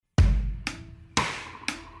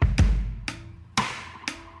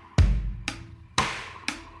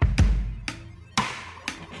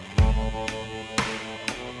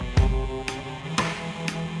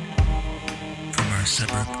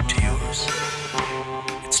suburb to yours.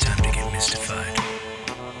 It's time to get mystified.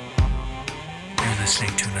 You're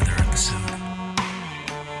listening to another episode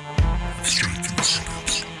of Straight from the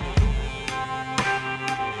Suburbs.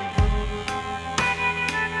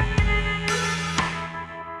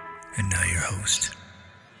 And now your host,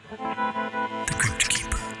 the Crypt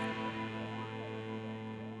Keeper.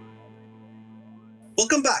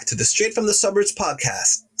 Welcome back to the Straight from the Suburbs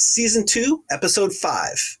podcast, Season 2, Episode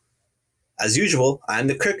 5. As usual, I'm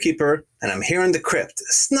the Crypt Keeper, and I'm here in the crypt,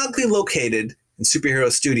 snugly located in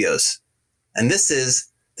Superhero Studios. And this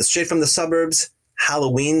is the Straight from the Suburbs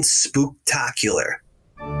Halloween Spooktacular.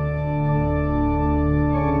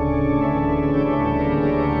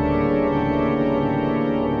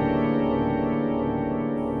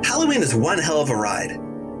 Halloween is one hell of a ride.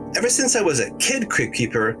 Ever since I was a kid Crypt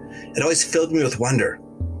Keeper, it always filled me with wonder.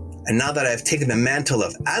 And now that I've taken the mantle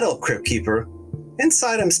of adult Crypt Keeper,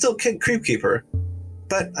 inside I'm still kid Crypt Keeper,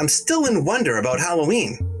 but I'm still in wonder about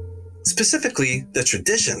Halloween. Specifically, the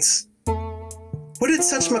traditions. Where did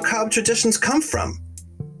such macabre traditions come from?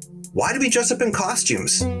 Why do we dress up in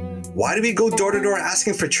costumes? Why do we go door to door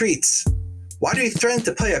asking for treats? Why do we threaten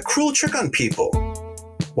to play a cruel trick on people?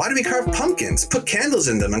 Why do we carve pumpkins, put candles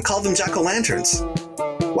in them, and call them jack-o'-lanterns?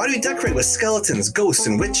 Why do we decorate with skeletons, ghosts,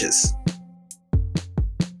 and witches?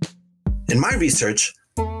 In my research,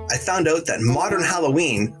 I found out that modern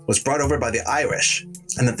Halloween was brought over by the Irish,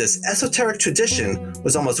 and that this esoteric tradition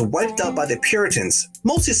was almost wiped out by the Puritans,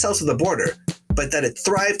 mostly south of the border, but that it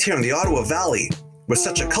thrived here in the Ottawa Valley, where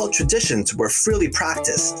such occult traditions were freely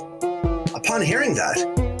practiced. Upon hearing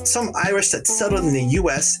that, some Irish that settled in the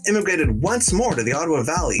US immigrated once more to the Ottawa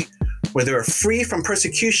Valley, where they were free from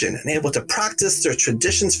persecution and able to practice their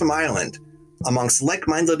traditions from Ireland amongst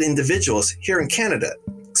like-minded individuals here in Canada,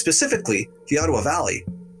 specifically the Ottawa Valley.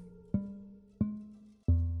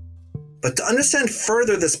 But to understand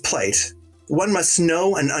further this plight, one must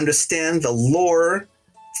know and understand the lore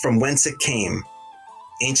from whence it came.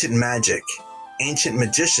 Ancient magic, ancient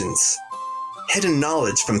magicians, hidden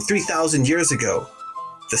knowledge from 3,000 years ago,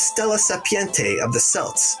 the Stella Sapiente of the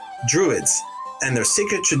Celts, Druids, and their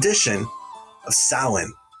sacred tradition of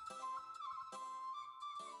Samhain.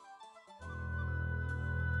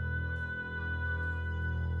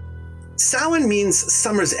 Samhain means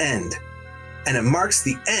summer's end, and it marks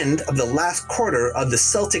the end of the last quarter of the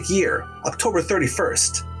Celtic year, October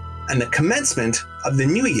 31st, and the commencement of the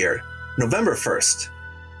new year, November 1st.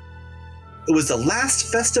 It was the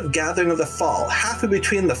last festive gathering of the fall, halfway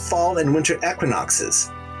between the fall and winter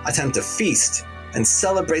equinoxes, a time to feast and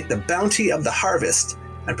celebrate the bounty of the harvest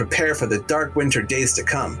and prepare for the dark winter days to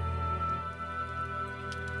come.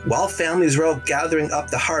 While families were out gathering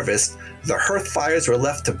up the harvest, the hearth fires were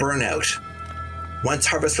left to burn out. Once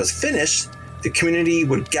harvest was finished, the community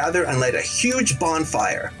would gather and light a huge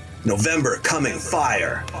bonfire, November coming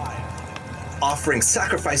fire, offering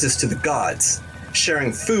sacrifices to the gods,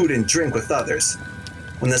 sharing food and drink with others.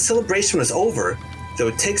 When the celebration was over, they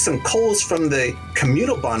would take some coals from the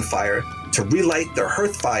communal bonfire to relight their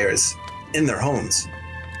hearth fires in their homes.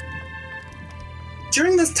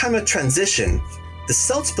 During this time of transition, the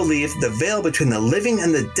Celts believed the veil between the living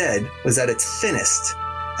and the dead was at its thinnest,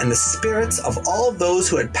 and the spirits of all those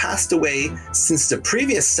who had passed away since the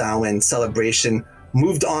previous Samhain celebration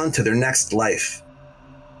moved on to their next life.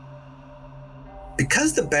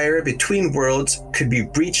 Because the barrier between worlds could be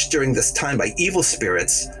breached during this time by evil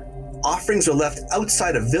spirits, offerings were left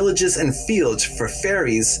outside of villages and fields for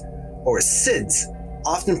fairies, or Sids,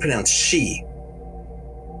 often pronounced she.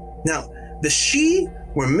 Now, the she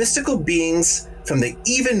were mystical beings from the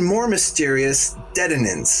even more mysterious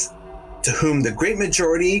Dedannans, to whom the great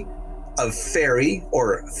majority of fairy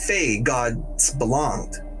or fae gods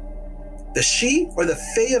belonged. The she or the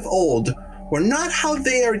fae of old were not how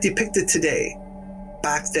they are depicted today.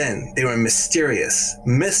 Back then, they were mysterious,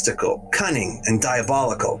 mystical, cunning, and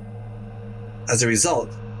diabolical. As a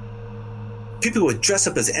result, people would dress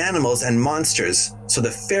up as animals and monsters so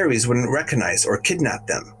the fairies wouldn't recognize or kidnap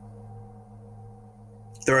them.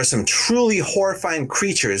 There are some truly horrifying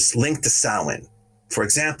creatures linked to Samhain. For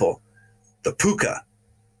example, the puka,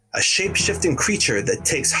 a shape-shifting creature that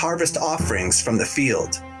takes harvest offerings from the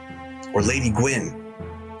field. Or Lady Gwyn,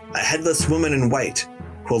 a headless woman in white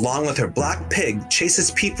who, along with her black pig, chases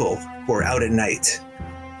people who are out at night.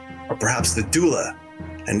 Or perhaps the Dula,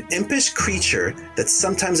 an impish creature that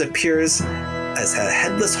sometimes appears as a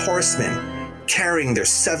headless horseman carrying their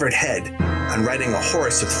severed head and riding a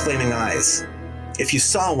horse with flaming eyes. If you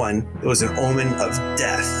saw one, it was an omen of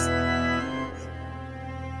death.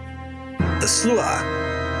 The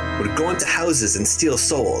Slua would go into houses and steal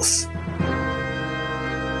souls.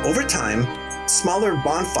 Over time, smaller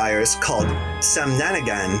bonfires called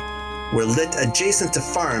Samnanagan were lit adjacent to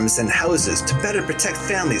farms and houses to better protect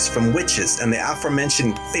families from witches and the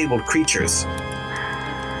aforementioned fabled creatures.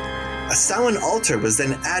 A Samhain altar was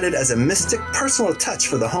then added as a mystic personal touch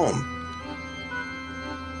for the home.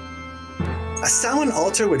 A Samhain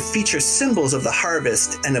altar would feature symbols of the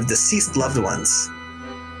harvest and of deceased loved ones.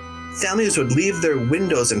 Families would leave their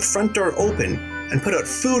windows and front door open and put out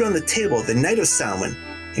food on the table the night of Samhain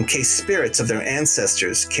in case spirits of their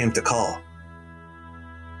ancestors came to call.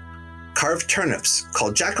 Carved turnips,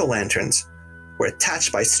 called jack-o'-lanterns, were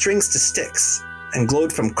attached by strings to sticks and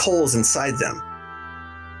glowed from coals inside them.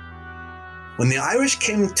 When the Irish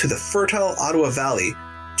came to the fertile Ottawa Valley,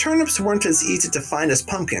 turnips weren't as easy to find as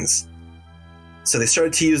pumpkins, so they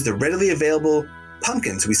started to use the readily available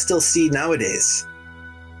pumpkins we still see nowadays.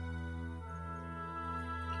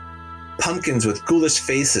 Pumpkins with ghoulish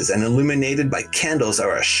faces and illuminated by candles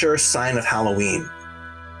are a sure sign of Halloween.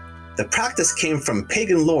 The practice came from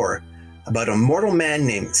pagan lore about a mortal man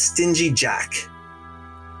named Stingy Jack.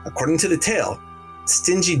 According to the tale,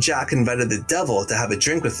 Stingy Jack invited the devil to have a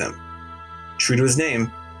drink with him. True to his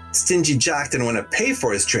name, Stingy Jack didn't want to pay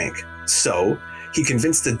for his drink, so he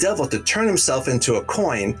convinced the devil to turn himself into a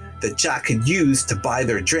coin that Jack could use to buy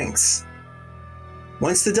their drinks.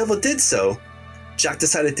 Once the devil did so, Jack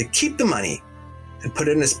decided to keep the money and put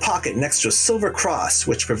it in his pocket next to a silver cross,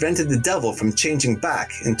 which prevented the devil from changing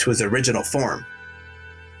back into his original form.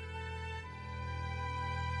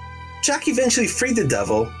 Jack eventually freed the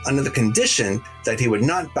devil under the condition that he would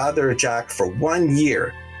not bother Jack for 1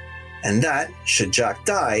 year, and that, should Jack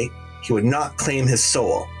die, he would not claim his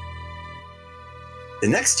soul. The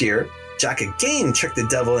next year, Jack again tricked the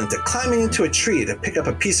devil into climbing into a tree to pick up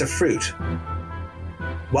a piece of fruit.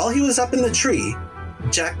 While he was up in the tree,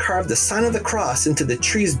 Jack carved the sign of the cross into the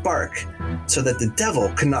tree's bark so that the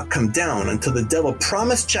devil could not come down until the devil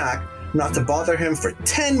promised Jack not to bother him for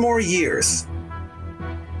 10 more years.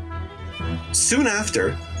 Soon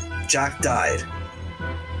after, Jack died.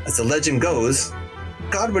 As the legend goes,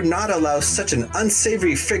 God would not allow such an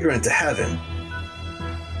unsavory figure into heaven.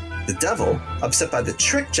 The devil, upset by the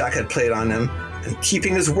trick Jack had played on him and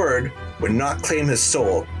keeping his word, would not claim his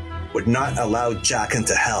soul, would not allow Jack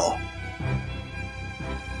into hell.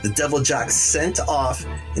 The devil Jack sent off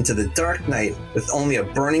into the dark night with only a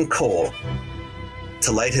burning coal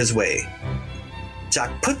to light his way.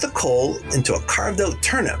 Jack put the coal into a carved-out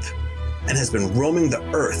turnip and has been roaming the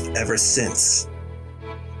earth ever since.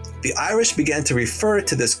 The Irish began to refer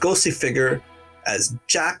to this ghostly figure as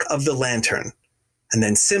Jack of the Lantern, and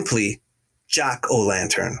then simply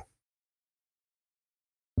Jack-o'-lantern.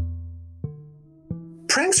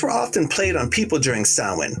 Pranks were often played on people during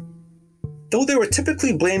Samhain, though they were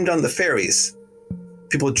typically blamed on the fairies.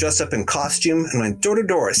 People dressed up in costume and went door to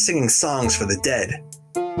door singing songs for the dead.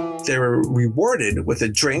 They were rewarded with a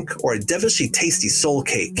drink or a devilishly tasty soul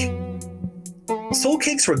cake. Soul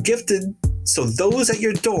cakes were gifted so those at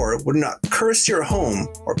your door would not curse your home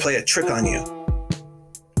or play a trick on you.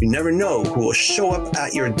 You never know who will show up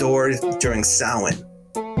at your door during Samhain.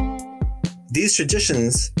 These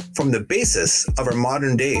traditions form the basis of our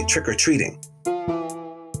modern day trick-or-treating.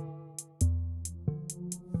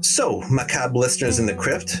 So, macabre listeners in the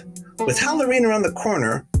crypt, with Halloween around the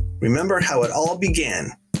corner, remember how it all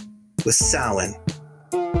began with Samhain.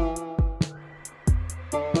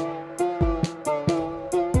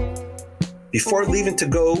 Before leaving to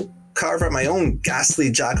go carve out my own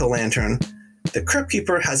ghastly jack-o'-lantern, the Crypt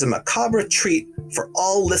Keeper has a macabre treat for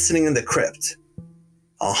all listening in the crypt.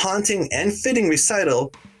 A haunting and fitting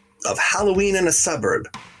recital of Halloween in a Suburb,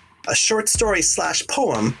 a short story /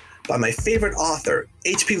 poem by my favorite author,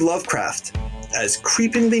 H.P. Lovecraft, as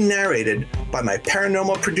creepingly narrated by my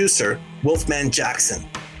paranormal producer, Wolfman Jackson.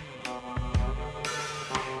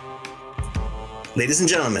 Ladies and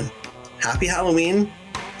gentlemen, happy Halloween,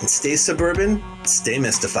 and stay suburban, stay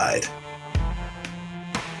mystified.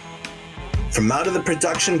 From out of the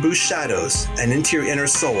production booth shadows and into your inner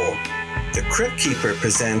soul, the Crypt Keeper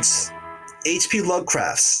presents H.P.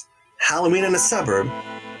 Lovecraft's Halloween in a Suburb,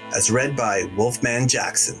 as read by Wolfman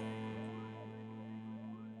Jackson.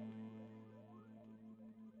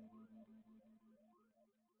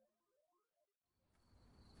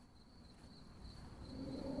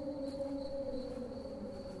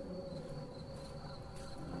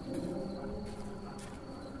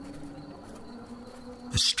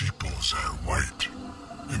 The steeples are white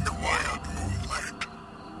in the wild moonlight,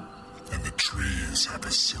 and the trees have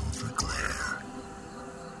a silver glare.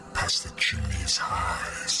 Past the chimneys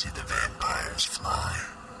high see the vampires fly,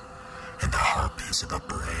 and the harpies of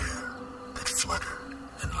upper air that flutter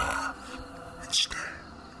and laugh and stare.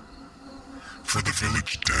 For the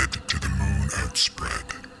village dead to the moon outspread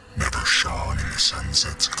never shone in the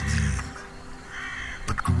sunset's gleam,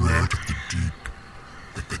 but grew out of the deep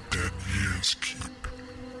that the dead years keep,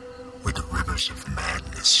 where the rivers of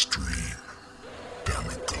madness stream down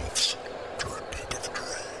the gulfs to a pit of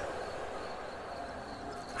dream.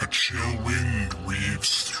 A chill wind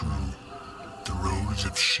weaves through the rows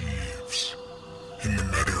of sheaves in the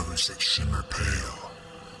meadows that shimmer pale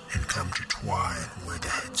and come to twine where the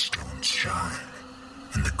headstones shine,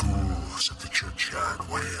 and the ghouls of the churchyard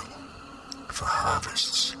wail for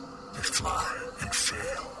harvests that fly and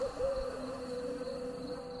fail.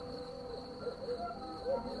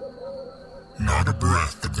 Not a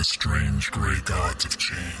breath of the strange grey gods of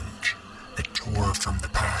change that tore from the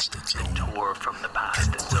past its own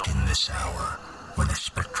can quicken this hour when a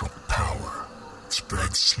spectral power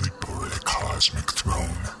spreads sleep over the cosmic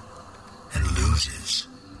throne and loses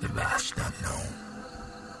the vast unknown.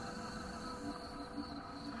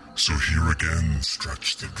 So here again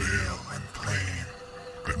stretch the veil and plain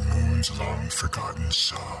that moons long forgotten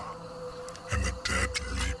saw, and the dead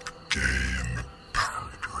leap gay in the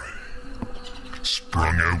pallid ray.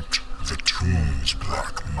 Sprung out the tomb's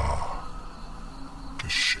black maw to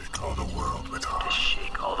shake all the world with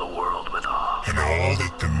awe. And all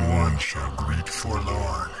that the morn shall greet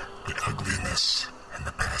forlorn, the ugliness and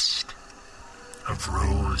the pest of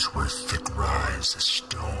rose where thick rise the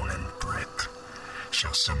stone and brick,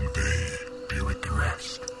 shall someday be with the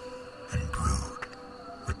rest and brood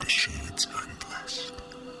with the shades unblessed.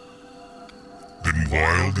 Then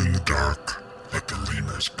wild in the dark let the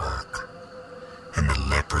lemurs bark, and the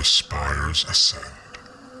leprous spires ascend,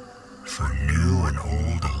 for new and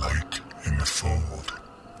old alike in the fold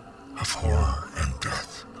of horror